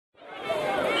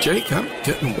Jake, I'm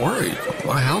getting worried.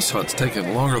 My house hunt's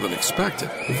taking longer than expected.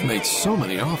 We've made so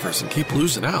many offers and keep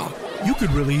losing out. You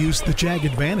could really use the JAG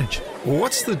Advantage.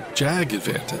 What's the JAG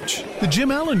Advantage? The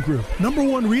Jim Allen Group,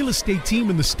 #1 real estate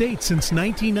team in the state since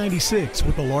 1996,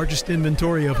 with the largest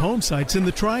inventory of home sites in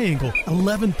the Triangle,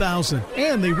 11,000.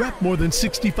 And they rep more than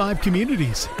 65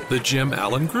 communities. The Jim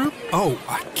Allen Group? Oh,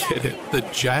 I get it. The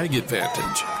JAG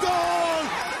Advantage.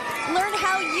 Learn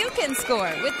how you can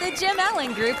score with the Jim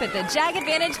Allen Group at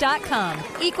thejagadvantage.com.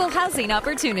 Equal housing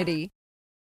opportunity.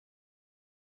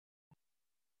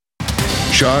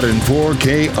 Shot in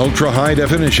 4K ultra high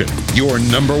definition. Your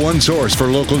 #1 source for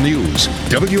local news.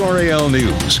 WRAL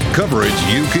News. Coverage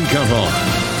you can count on.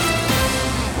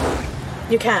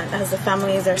 You can't. As the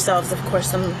families ourselves, of course,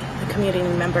 some community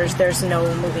members, there's no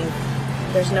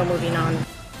moving on.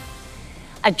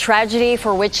 A tragedy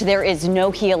for which there is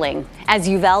no healing. As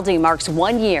Uvalde marks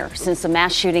 1 year since the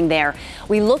mass shooting there,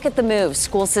 we look at the moves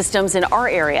school systems in our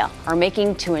area are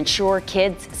making to ensure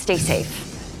kids stay safe.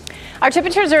 Our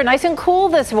temperatures are nice and cool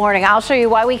this morning. I'll show you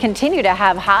why we continue to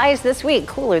have highs this week,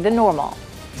 cooler than normal.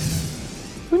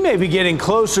 We may be getting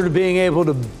closer to being able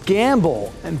to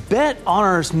gamble and bet on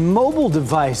our mobile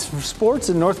device for sports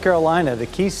in North Carolina. The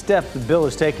key step the bill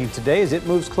is taking today as it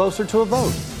moves closer to a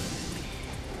vote.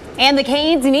 And the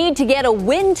Canes need to get a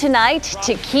win tonight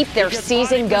to keep their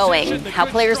season going. How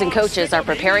players and coaches are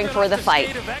preparing for the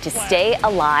fight to stay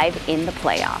alive in the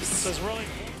playoffs.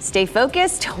 Stay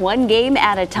focused, one game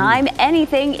at a time.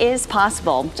 Anything is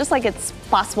possible. Just like it's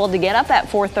possible to get up at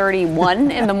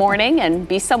 4:31 in the morning and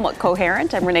be somewhat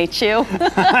coherent. I'm Renee Chu.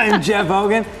 I'm Jeff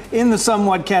Hogan in the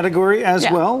somewhat category as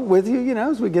well with you,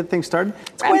 as we get things started.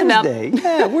 It's Wednesday.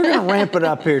 Yeah, we're going to ramp it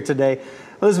up here today.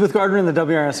 Elizabeth Gardner in the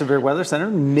WRAL Severe Weather Center,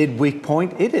 midweek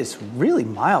point. It is really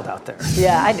mild out there.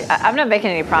 Yeah, I'm not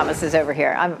making any promises over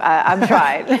here. I'm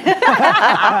trying.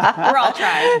 We're all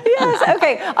trying. Yes,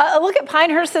 okay. Look at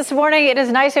Pinehurst this morning. It is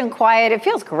nice and quiet. It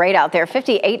feels great out there.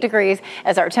 58 degrees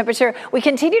as our temperature. We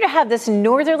continue to have this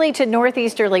northerly to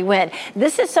northeasterly wind.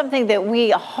 This is something that we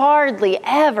hardly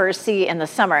ever see in the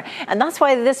summer. And that's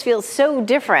why this feels so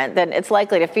different than it's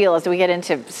likely to feel as we get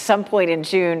into some point in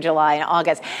June, July, and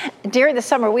August. During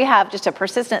the summer, we have just a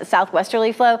persistent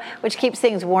southwesterly flow, which keeps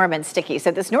things warm and sticky.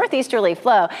 So this northeasterly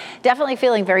flow definitely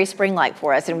feeling very spring-like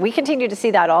for us, and we continue to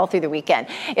see that all through the weekend.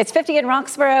 It's 50 in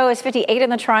Roxborough, it's 58 in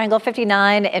the Triangle,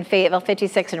 59 in Fayetteville,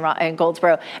 56 in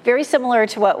Goldsboro. Very similar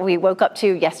to what we woke up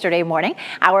to yesterday morning.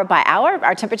 Hour by hour,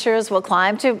 our temperatures will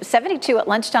climb to 72 at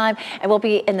lunchtime, and we'll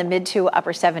be in the mid to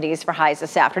upper 70s for highs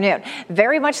this afternoon.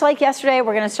 Very much like yesterday,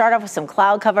 we're going to start off with some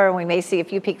cloud cover, and we may see a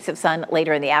few peaks of sun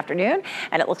later in the afternoon,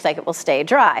 and it looks like it will stay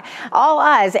dry. All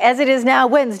eyes, as it is now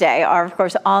Wednesday, are of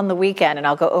course on the weekend, and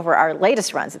I'll go over our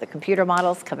latest runs of the computer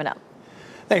models coming up.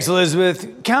 Thanks,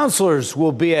 Elizabeth. Counselors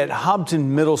will be at Hobton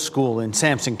Middle School in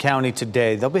Sampson County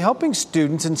today. They'll be helping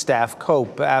students and staff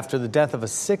cope after the death of a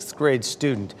 6th grade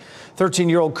student.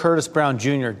 13-year-old Curtis Brown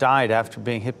Jr. died after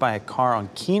being hit by a car on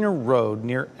Keener Road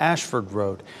near Ashford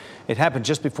Road. It happened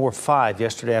just before 5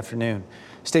 yesterday afternoon.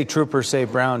 State troopers say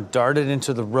Brown darted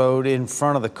into the road in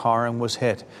front of the car and was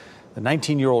hit. The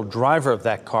 19-year-old driver of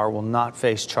that car will not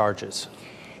face charges.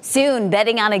 Soon,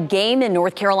 betting on a game in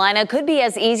North Carolina could be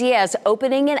as easy as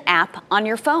opening an app on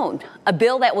your phone. A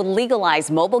bill that would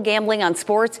legalize mobile gambling on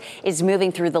sports is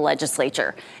moving through the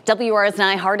legislature. WRAL's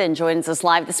Nia Hardin joins us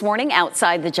live this morning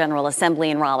outside the General Assembly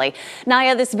in Raleigh.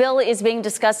 Nia, this bill is being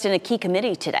discussed in a key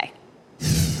committee today.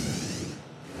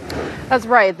 That's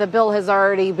right. The bill has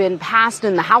already been passed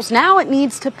in the House. Now it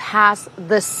needs to pass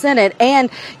the Senate. And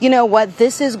you know what?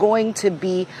 This is going to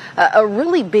be a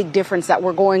really big difference that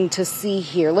we're going to see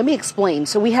here. Let me explain.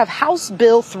 So we have House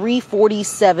Bill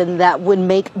 347 that would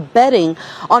make betting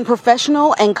on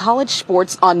professional and college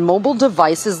sports on mobile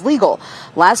devices legal.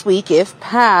 Last week, if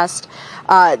passed,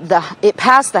 it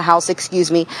passed the House, and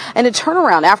a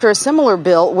turnaround after a similar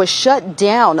bill was shut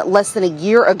down less than a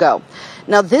year ago.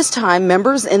 Now, this time,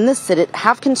 members in the Senate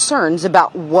have concerns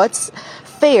about what's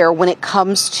fair when it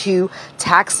comes to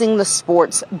taxing the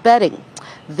sports betting.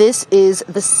 This is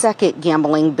the second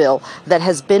gambling bill that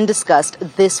has been discussed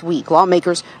this week.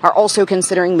 Lawmakers are also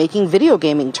considering making video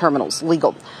gaming terminals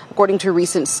legal. According to a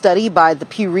recent study by the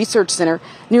Pew Research Center,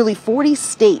 nearly 40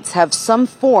 states have some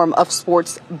form of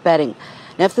sports betting.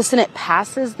 Now, if the Senate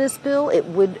passes this bill, it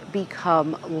would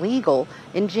become legal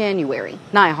in January.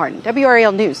 Nia Hardin,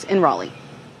 WRAL News in Raleigh.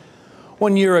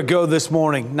 1 year ago this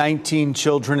morning, 19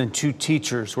 children and 2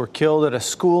 teachers were killed at a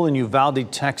school in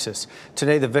Uvalde, Texas.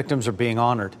 Today, the victims are being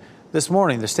honored. This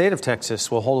morning, the state of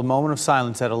Texas will hold a moment of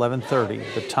silence at 11:30,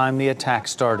 the time the attack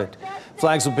started.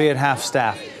 Flags will be at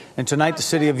half-staff, And tonight, the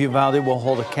city of Uvalde will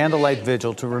hold a candlelight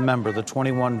vigil to remember the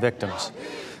 21 victims.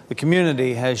 The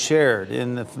community has shared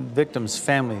in the victims'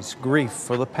 families' grief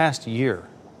for the past year.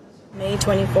 May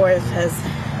 24th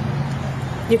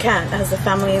you can't, as the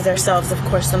families ourselves, of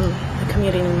course, some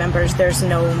community members, there's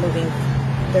no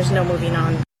moving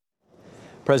on.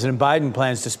 President Biden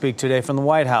plans to speak today from the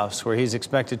White House, where he's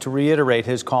expected to reiterate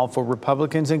his call for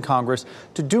Republicans in Congress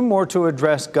to do more to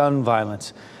address gun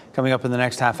violence. Coming up in the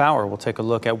next half hour, we'll take a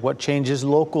look at what changes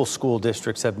local school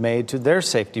districts have made to their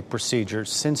safety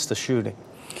procedures since the shooting.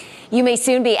 You may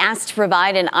soon be asked to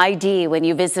provide an ID when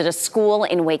you visit a school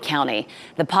in Wake County.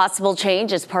 The possible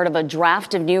change is part of a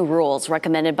draft of new rules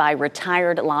recommended by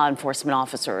retired law enforcement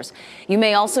officers. You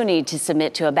may also need to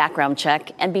submit to a background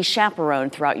check and be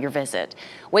chaperoned throughout your visit.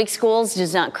 Wake Schools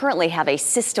does not currently have a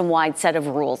system-wide set of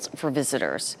rules for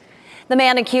visitors. The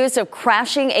man accused of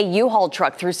crashing a U-Haul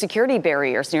truck through security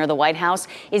barriers near the White House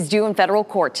is due in federal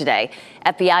court today.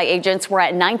 FBI agents were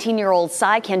at 19-year-old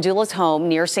Cy Kandula's home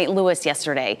near St. Louis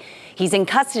yesterday. He's in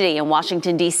custody in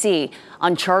Washington, D.C.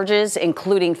 on charges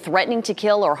including threatening to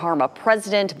kill or harm a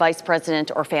president, vice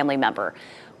president, or family member.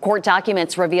 Court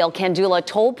documents reveal Kandula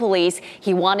told police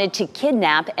he wanted to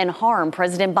kidnap and harm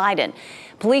President Biden.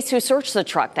 Police who searched the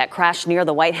truck that crashed near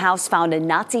the White House found a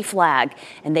Nazi flag,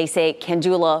 and they say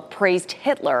Kandula praised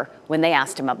Hitler when they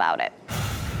asked him about it.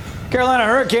 Carolina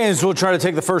Hurricanes will try to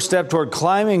take the first step toward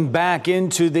climbing back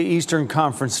into the Eastern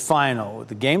Conference Final.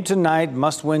 The game tonight,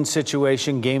 must-win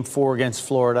situation, Game 4 against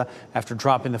Florida, after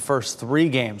dropping the first 3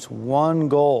 games. 1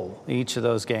 goal each of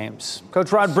those games.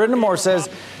 Coach Rod Brindamore says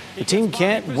the team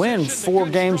can't win 4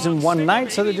 games in one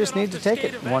night, so they just need to take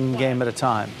it 1 game at a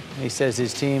time. He says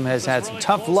his team has had some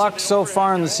tough luck so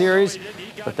far in the series,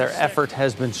 but their effort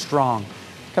has been strong.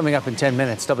 Coming up in 10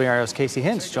 minutes, WRAL's Casey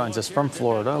Hintz joins us from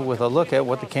Florida with a look at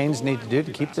what the Canes need to do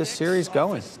to keep this series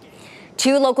going.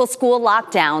 2 local school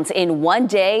lockdowns in one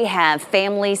day have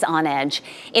families on edge.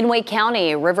 In Wake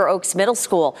County, River Oaks Middle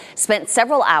School spent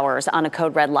several hours on a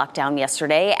code red lockdown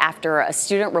yesterday after a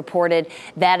student reported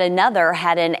that another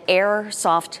had an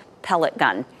airsoft pellet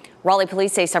gun. Raleigh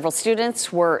police say several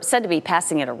students were said to be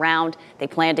passing it around. They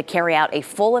plan to carry out a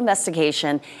full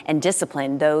investigation and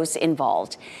discipline those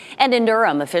involved. And in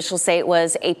Durham, officials say it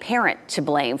was a parent to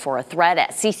blame for a threat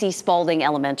at C.C. Spalding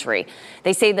Elementary.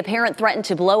 They say the parent threatened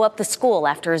to blow up the school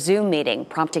after a Zoom meeting,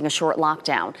 prompting a short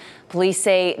lockdown. Police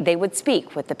say they would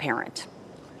speak with the parent.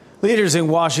 Leaders in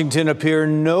Washington appear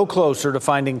no closer to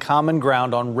finding common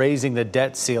ground on raising the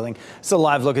debt ceiling. It's a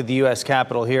live look at the U.S.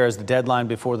 Capitol here as the deadline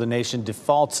before the nation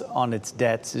defaults on its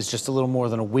debts is just a little more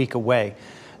than a week away.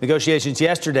 Negotiations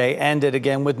yesterday ended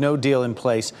again with no deal in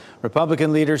place.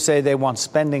 Republican leaders say they want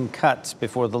spending cuts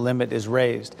before the limit is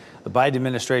raised. The Biden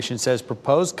administration says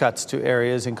proposed cuts to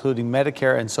areas including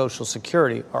Medicare and Social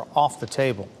Security are off the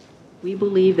table. We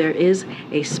believe there is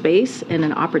a space and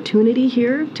an opportunity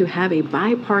here to have a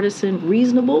bipartisan,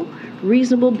 reasonable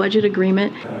budget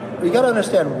agreement. We got to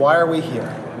understand, why are we here?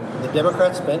 The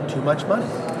Democrats spent too much money.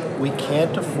 We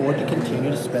can't afford to continue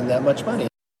to spend that much money.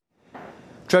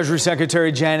 Treasury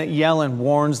Secretary Janet Yellen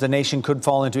warns the nation could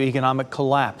fall into economic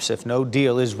collapse if no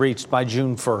deal is reached by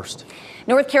June 1st.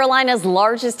 North Carolina's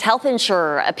largest health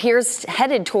insurer appears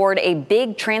headed toward a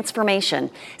big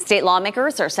transformation. State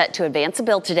lawmakers are set to advance a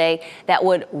bill today that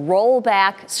would roll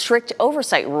back strict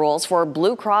oversight rules for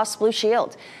Blue Cross Blue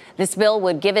Shield. This bill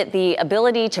would give it the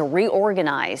ability to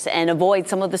reorganize and avoid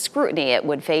some of the scrutiny it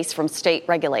would face from state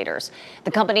regulators.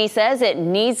 The company says it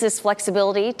needs this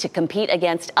flexibility to compete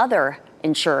against other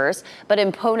insurers, but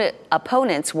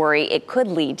opponents worry it could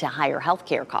lead to higher health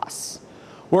care costs.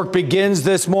 Work begins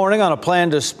this morning on a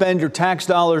plan to spend your tax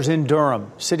dollars in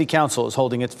Durham. City Council is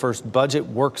holding its first budget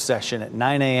work session at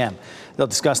 9 a.m. They'll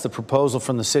discuss the proposal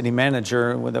from the city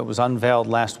manager that was unveiled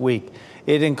last week.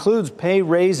 It includes pay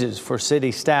raises for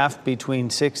city staff between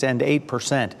 6% and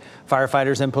 8%.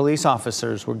 Firefighters and police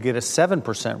officers will get a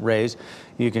 7% raise.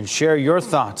 You can share your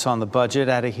thoughts on the budget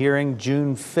at a hearing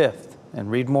June 5th and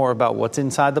read more about what's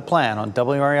inside the plan on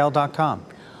WRAL.com.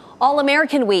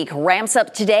 All-American Week ramps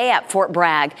up today at Fort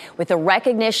Bragg with a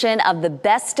recognition of the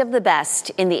best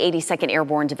in the 82nd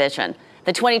Airborne Division.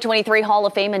 The 2023 Hall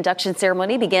of Fame induction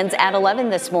ceremony begins at 11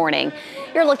 this morning.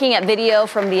 You're looking at video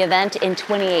from the event in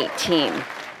 2018.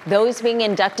 Those being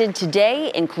inducted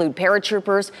today include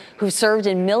paratroopers who served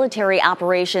in military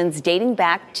operations dating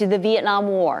back to the Vietnam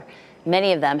War.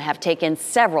 Many of them have taken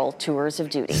several tours of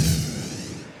duty.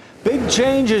 Big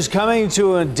change is coming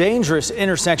to a dangerous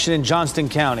intersection in Johnston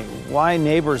County. Why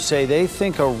neighbors say they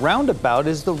think a roundabout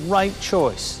is the right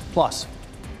choice. Plus,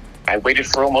 I waited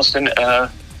for almost an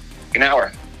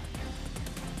hour.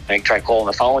 I tried calling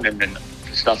the phone and then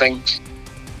there's nothing.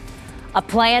 A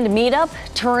planned meetup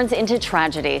turns into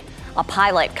tragedy. A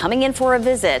pilot coming in for a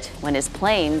visit when his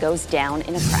plane goes down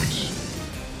in a crash.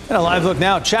 And a live look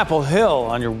now at Chapel Hill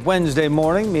on your Wednesday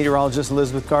morning. Meteorologist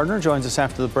Elizabeth Gardner joins us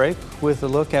after the break with a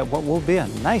look at what will be a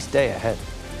nice day ahead.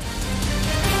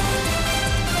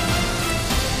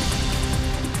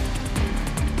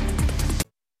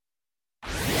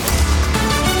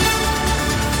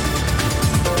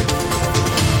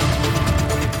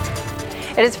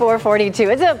 It is 4:42.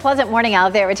 It's a pleasant morning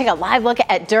out there. We take a live look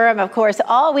at Durham, of course,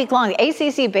 all week long. The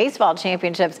ACC baseball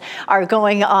championships are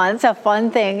going on. It's a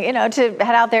fun thing, to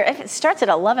head out there. It starts at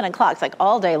 11 o'clock. It's like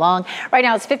all day long. Right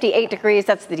now it's 58 degrees.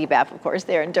 That's the DBAP, of course,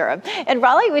 there in Durham. In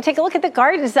Raleigh, we take a look at the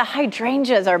gardens. The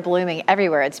hydrangeas are blooming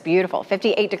everywhere. It's beautiful.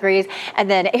 58 degrees. And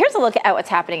then here's a look at what's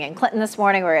happening in Clinton this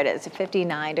morning, where it is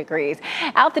 59 degrees.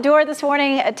 Out the door this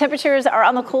morning, temperatures are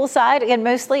on the cool side, again,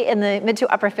 mostly in the mid to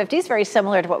upper 50s, very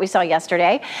similar to what we saw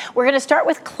yesterday. We're going to start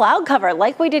with cloud cover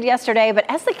like we did yesterday, but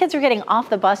as the kids are getting off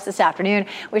the bus this afternoon,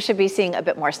 we should be seeing a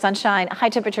bit more sunshine. High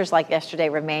temperatures like yesterday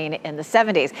remain in the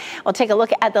 70s. We'll take a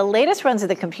look at the latest runs of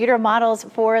the computer models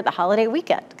for the holiday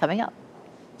weekend coming up.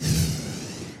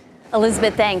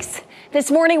 Elizabeth, thanks. This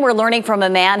morning, we're learning from a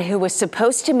man who was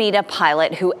supposed to meet a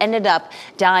pilot who ended up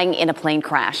dying in a plane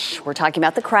crash. We're talking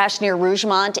about the crash near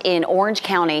Rougemont in Orange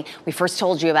County we first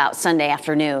told you about Sunday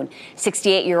afternoon.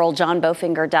 68-year-old John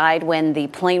Bofinger died when the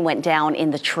plane went down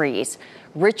in the trees.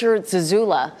 Richard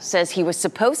Zazula says he was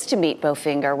supposed to meet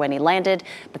Bofinger when he landed,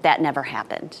 but that never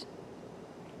happened.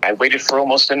 I waited for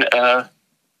almost an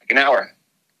hour.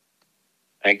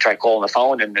 I tried calling the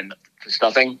phone and then there's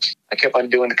nothing. I kept on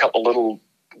doing a couple little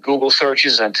Google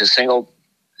searches into single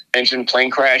engine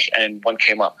plane crash, and one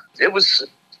came up. It was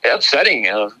upsetting.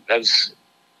 I was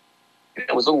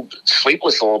a little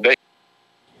sleepless a little bit.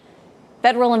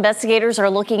 Federal investigators are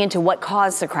looking into what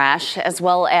caused the crash, as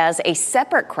well as a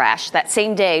separate crash that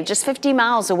same day, just 50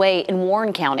 miles away in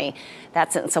Warren County.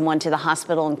 That sent someone to the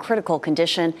hospital in critical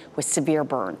condition with severe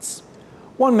burns.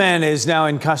 One man is now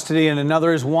in custody and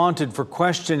another is wanted for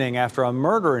questioning after a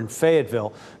murder in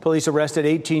Fayetteville. Police arrested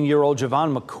 18-year-old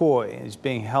Javon McCoy. He's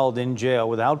being held in jail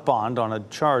without bond on a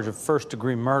charge of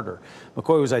first-degree murder.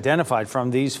 McCoy was identified from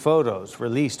these photos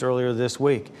released earlier this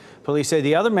week. Police say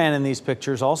the other man in these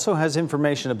pictures also has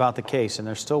information about the case, and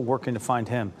they're still working to find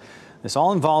him. This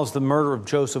all involves the murder of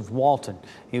Joseph Walton.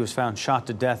 He was found shot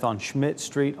to death on Schmidt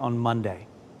Street on Monday.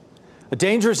 A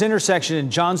dangerous intersection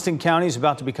in Johnston County is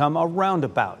about to become a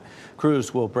roundabout.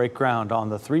 Crews will break ground on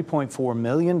the $3.4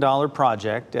 million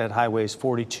project at Highways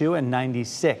 42 and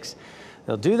 96.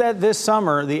 They'll do that this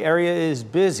summer. The area is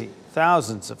busy.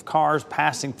 Thousands of cars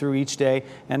passing through each day,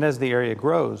 and as the area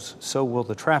grows, so will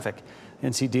the traffic.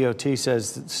 NCDOT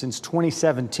says that since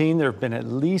 2017, there have been at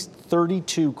least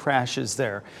 32 crashes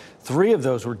there. 3 of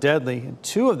those were deadly, and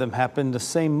 2 of them happened the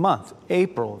same month,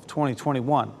 April of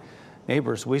 2021.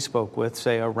 Neighbors we spoke with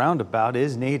say a roundabout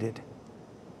is needed.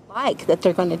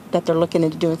 That they're looking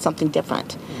into doing something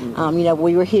different.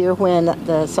 We were here when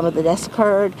some of the deaths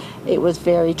occurred. It was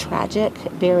very tragic,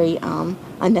 very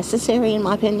unnecessary, in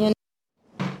my opinion.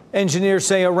 Engineers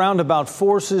say a roundabout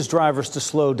forces drivers to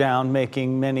slow down,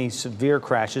 making many severe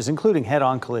crashes, including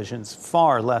head-on collisions,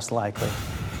 far less likely.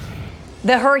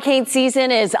 The hurricane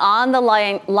season is on the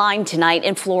line tonight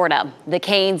in Florida. The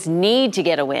Canes need to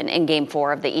get a win in Game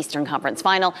 4 of the Eastern Conference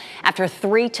Final after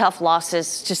 3 tough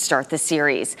losses to start the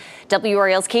series.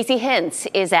 WRAL's Casey Hintz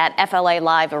is at FLA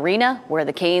Live Arena, where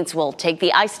the Canes will take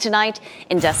the ice tonight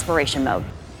in desperation mode.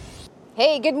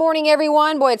 Hey, good morning,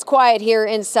 everyone. Boy, it's quiet here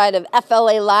inside of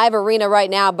FLA Live Arena right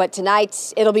now, but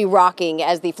tonight it'll be rocking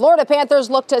as the Florida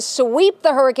Panthers look to sweep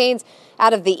the Hurricanes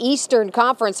out of the Eastern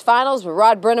Conference Finals. But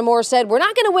Rod Brindamore said, we're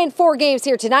not going to win 4 games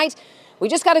here tonight. We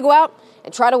just got to go out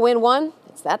and try to win one.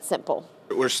 It's that simple.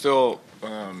 We're still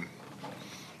the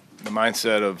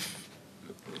mindset of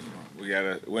we got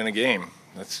to win a game.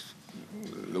 That's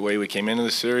the way we came into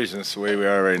the series, and that's the way we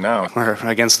are right now. We're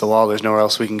against the wall. There's nowhere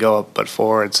else we can go but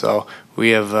forward. So we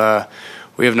have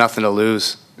nothing to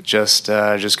lose. Just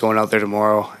going out there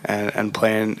tomorrow and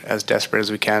playing as desperate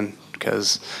as we can,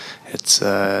 because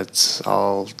it's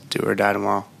all do or die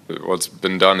tomorrow. What's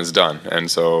been done is done, and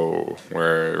so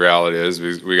where reality is,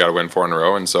 we got to win 4 in a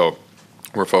row, and so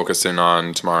we're focusing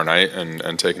on tomorrow night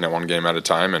and taking it one game at a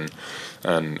time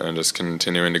and just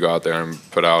continuing to go out there and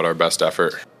put out our best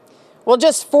effort. Well,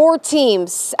 just 4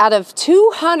 teams out of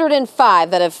 205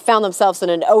 that have found themselves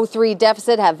in an 0-3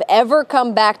 deficit have ever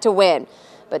come back to win.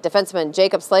 But defenseman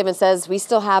Jacob Slavin says we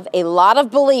still have a lot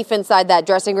of belief inside that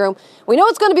dressing room. We know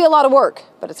it's going to be a lot of work,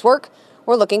 but it's work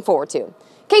we're looking forward to.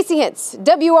 Casey Hintz,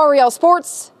 WRAL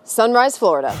Sports, Sunrise,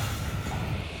 Florida.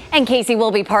 And Casey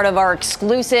will be part of our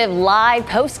exclusive live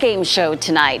post-game show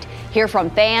tonight. Hear from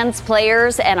fans,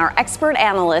 players, and our expert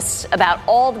analysts about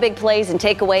all the big plays and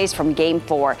takeaways from Game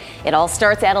 4. It all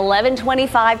starts at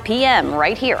 11:25 p.m.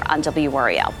 right here on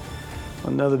WRAL.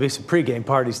 Well, there'll be some pregame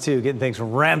parties, too, getting things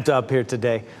ramped up here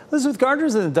today. Elizabeth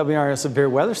Gardner's in the WRAL Severe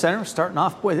Weather Center. Starting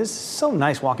off, boy, this is so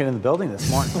nice walking in the building this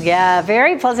morning. Yeah,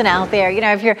 very pleasant out there. You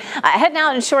know, if you're heading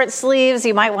out in short sleeves,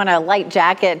 you might want a light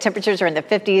jacket. Temperatures are in the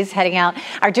 50s heading out.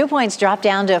 Our dew points dropped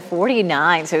down to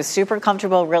 49, so super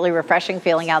comfortable, really refreshing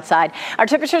feeling outside. Our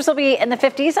temperatures will be in the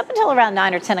 50s up until around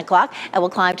 9 or 10 o'clock, and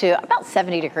we'll climb to about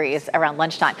 70 degrees around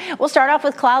lunchtime. We'll start off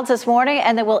with clouds this morning,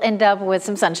 and then we'll end up with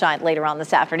some sunshine later on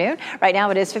this afternoon. Right now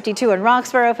it is 52 in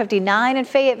Roxborough, 59 in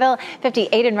Fayetteville,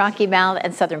 58 in Rocky Mount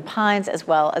and Southern Pines, as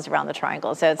well as around the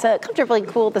Triangle. So it's comfortably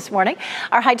cool this morning.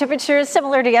 Our high temperatures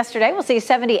similar to yesterday. We'll see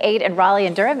 78 in Raleigh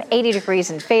and Durham, 80 degrees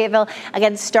in Fayetteville.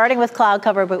 Again, starting with cloud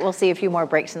cover, but we'll see a few more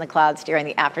breaks in the clouds during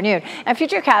the afternoon. And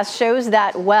Futurecast shows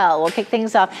that well. We'll kick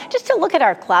things off just to look at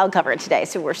our cloud cover today.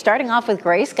 So we're starting off with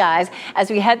gray skies. As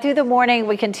we head through the morning,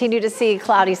 we continue to see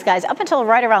cloudy skies up until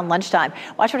right around lunchtime.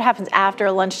 Watch what happens after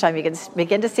lunchtime. You can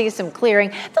begin to see some clearing.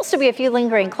 There'll still be a few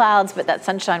lingering clouds, but that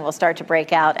sunshine will start to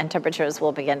break out and temperatures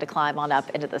will begin to climb on up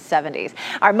into the 70s.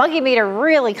 Our muggy meter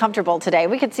really comfortable today.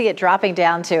 We could see it dropping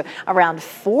down to around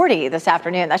 40 this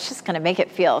afternoon. That's just going to make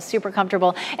it feel super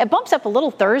comfortable. It bumps up a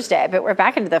little Thursday, but we're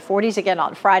back into the 40s again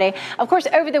on Friday. Of course,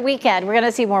 over the weekend, we're going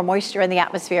to see more moisture in the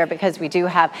atmosphere because we do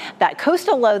have that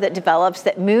coastal low that develops,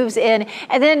 that moves in.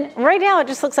 And then right now, it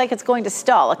just looks like it's going to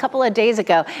stall. A couple of days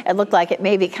ago, it looked like it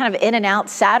may be kind of in and out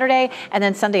Saturday, and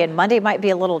then Sunday and Monday might be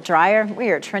a little drier.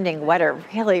 We are trending wetter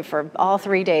really for all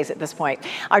 3 days at this point.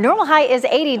 Our normal high is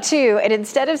 82, and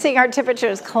instead of seeing our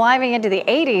temperatures climbing into the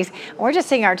 80s, we're just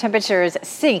seeing our temperatures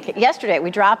sink. Yesterday, we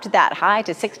dropped that high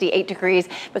to 68 degrees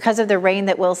because of the rain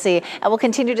that we'll see, and we'll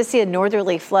continue to see a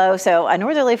northerly flow. So a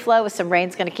northerly flow with some rain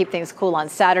is going to keep things cool on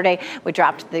Saturday. We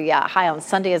dropped the high on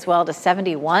Sunday as well to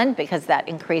 71 because that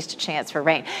increased chance for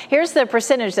rain. Here's the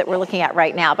percentage that we're looking at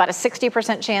right now. About a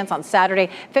 60% chance on Saturday,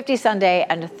 50 Sunday,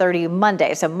 and 30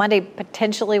 Monday. So Monday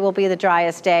potentially will be the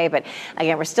driest day, but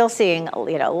again, we're still seeing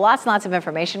lots and lots of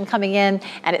information coming in,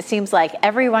 and it seems like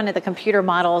every one of the computer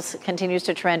models continues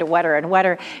to trend wetter and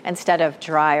wetter instead of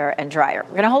drier and drier.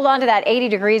 We're going to hold on to that 80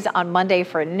 degrees on Monday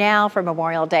for now for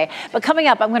Memorial Day, but coming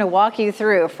up, I'm going to walk you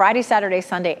through Friday, Saturday,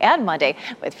 Sunday, and Monday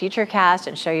with Futurecast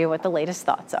and show you what the latest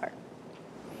thoughts are.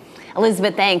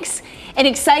 Elizabeth, thanks. An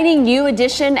exciting new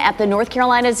addition at the North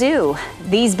Carolina Zoo.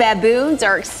 These baboons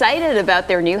are excited about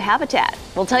their new habitat.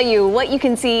 We'll tell you what you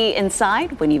can see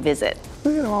inside when you visit.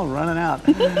 Look at them all running out.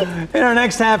 In our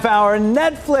next half hour,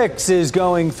 Netflix is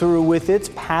going through with its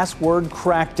password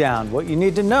crackdown. What you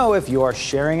need to know if you are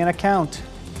sharing an account.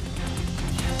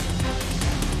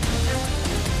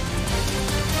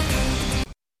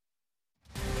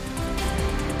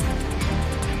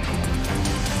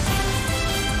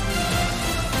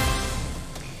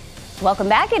 Welcome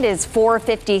back. It is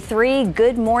 4:53.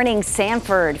 Good morning,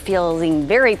 Sanford. Feeling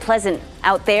very pleasant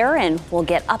out there, and we'll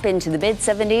get up into the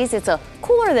mid-70s. It's a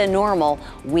cooler than normal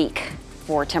week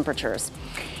for temperatures.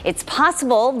 It's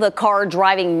possible the car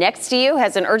driving next to you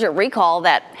has an urgent recall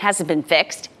that hasn't been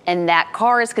fixed, and that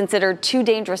car is considered too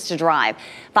dangerous to drive.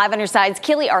 5 on your side's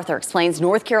Keely Arthur explains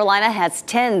North Carolina has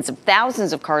tens of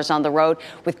thousands of cars on the road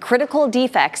with critical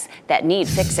defects that need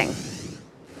fixing.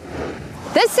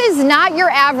 This is not your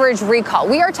average recall.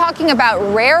 We are talking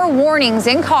about rare warnings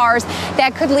in cars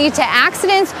that could lead to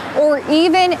accidents or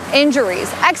even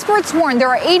injuries. Experts warn there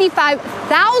are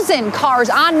 85,000 cars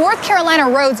on North Carolina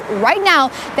roads right now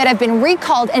that have been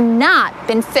recalled and not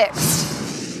been fixed.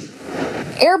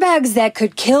 Airbags that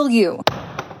could kill you.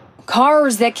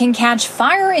 Cars that can catch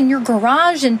fire in your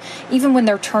garage and even when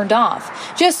they're turned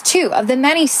off. Just 2 of the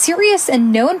many serious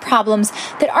and known problems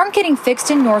that aren't getting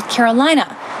fixed in North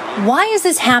Carolina. Why is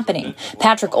this happening?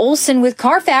 Patrick Olson with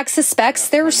Carfax suspects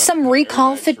there's some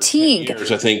recall fatigue.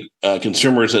 I think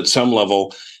consumers at some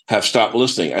level have stopped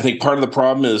listening. I think part of the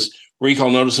problem is recall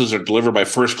notices are delivered by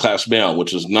first-class mail,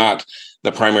 which is not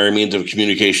the primary means of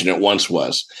communication it once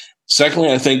was.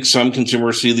 Secondly, I think some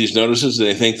consumers see these notices and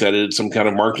they think that it's some kind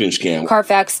of marketing scam.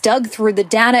 Carfax dug through the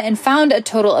data and found a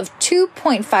total of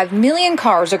 2.5 million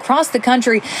cars across the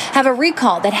country have a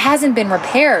recall that hasn't been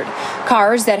repaired.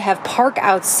 Cars that have park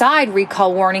outside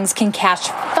recall warnings can catch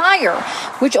fire,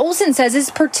 which Olson says is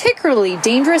particularly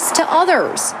dangerous to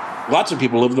others. Lots of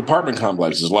people live in apartment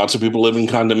complexes. Lots of people live in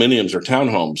condominiums or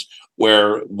townhomes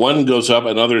where one goes up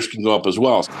and others can go up as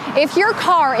well. If your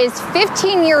car is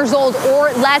 15 years old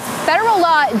or less, federal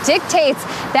law dictates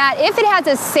that if it has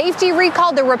a safety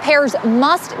recall, the repairs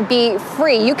must be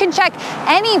free. You can check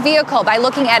any vehicle by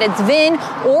looking at its VIN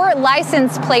or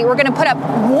license plate. We're going to put up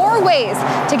more ways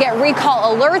to get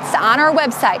recall alerts on our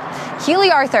website.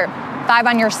 Keely Arthur, 5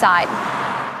 on your side.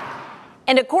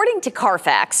 And according to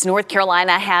Carfax, North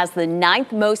Carolina has the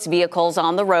 9th most vehicles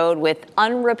on the road with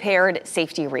unrepaired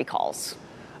safety recalls.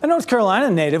 A North Carolina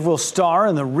native will star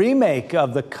in the remake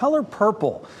of The Color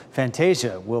Purple.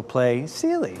 Fantasia will play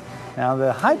Celie. Now,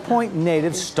 the High Point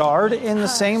native starred in the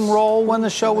same role when the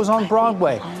show was on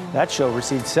Broadway. That show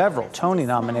received several Tony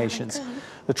nominations.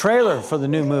 The trailer for the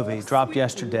new movie dropped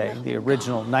yesterday. The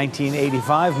original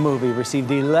 1985 movie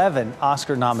received 11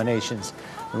 Oscar nominations.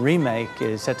 The remake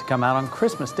is set to come out on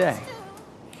Christmas Day.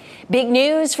 Big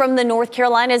news from the North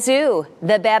Carolina Zoo.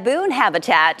 The baboon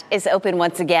habitat is open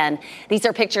once again. These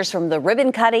are pictures from the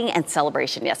ribbon cutting and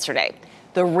celebration yesterday.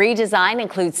 The redesign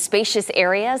includes spacious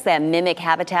areas that mimic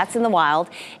habitats in the wild,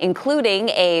 including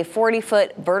a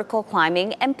 40-foot vertical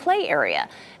climbing and play area.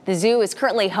 The zoo is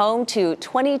currently home to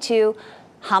 22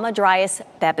 Hamadryas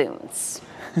baboons.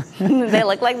 They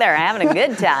look like they're having a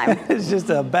good time. It's just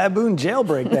a baboon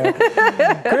jailbreak there.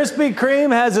 Krispy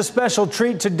Kreme has a special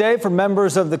treat today for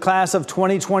members of the class of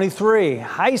 2023.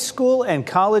 High school and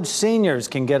college seniors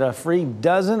can get a free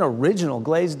dozen original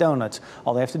glazed donuts.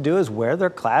 All they have to do is wear their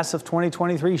class of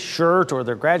 2023 shirt or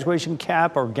their graduation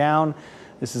cap or gown.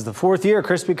 This is the 4th year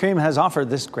Krispy Kreme has offered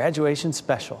this graduation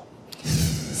special.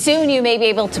 Soon you may be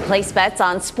able to place bets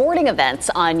on sporting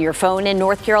events on your phone in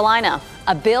North Carolina.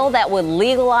 A bill that would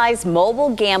legalize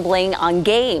mobile gambling on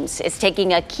games is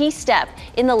taking a key step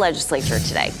in the legislature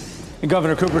today. And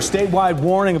Governor Cooper's statewide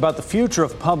warning about the future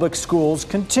of public schools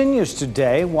continues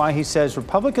today. Why he says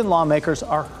Republican lawmakers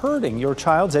are hurting your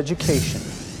child's education.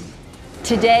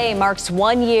 Today marks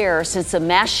 1 year since a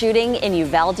mass shooting in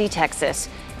Uvalde, Texas.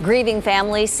 Grieving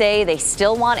families say they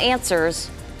still want answers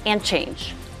and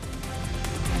change.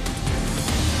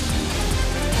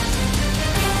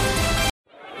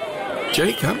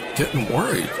 Jake, I'm getting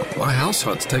worried. My house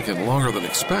hunt's taking longer than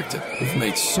expected. We've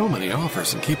made so many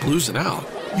offers and keep losing out.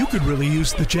 You could really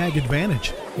use the JAG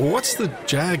advantage. What's the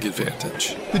JAG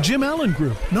advantage? The Jim Allen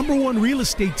Group, #1 real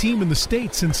estate team in the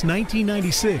state since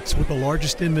 1996, with the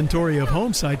largest inventory of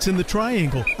home sites in the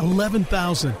Triangle,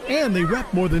 11,000. And they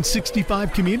rep more than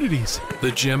 65 communities.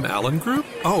 The Jim Allen Group?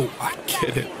 Oh, I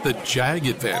get it. The JAG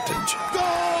advantage.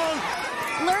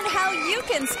 Learn how you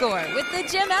can score with the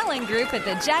Jim Allen Group at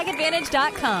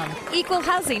thejagadvantage.com. Equal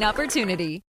housing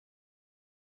opportunity.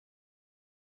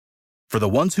 For the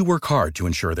ones who work hard to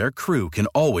ensure their crew can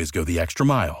always go the extra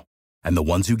mile, and the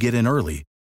ones who get in early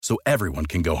so everyone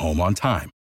can go home on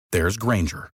time, there's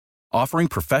Grainger, offering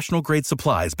professional-grade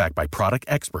supplies backed by product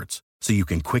experts so you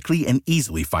can quickly and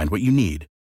easily find what you need.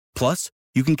 Plus,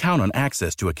 you can count on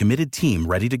access to a committed team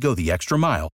ready to go the extra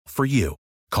mile for you.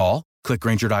 Call, click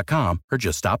Grainger.com, or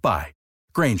just stop by.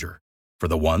 Grainger, for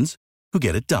the ones who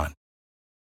get it done.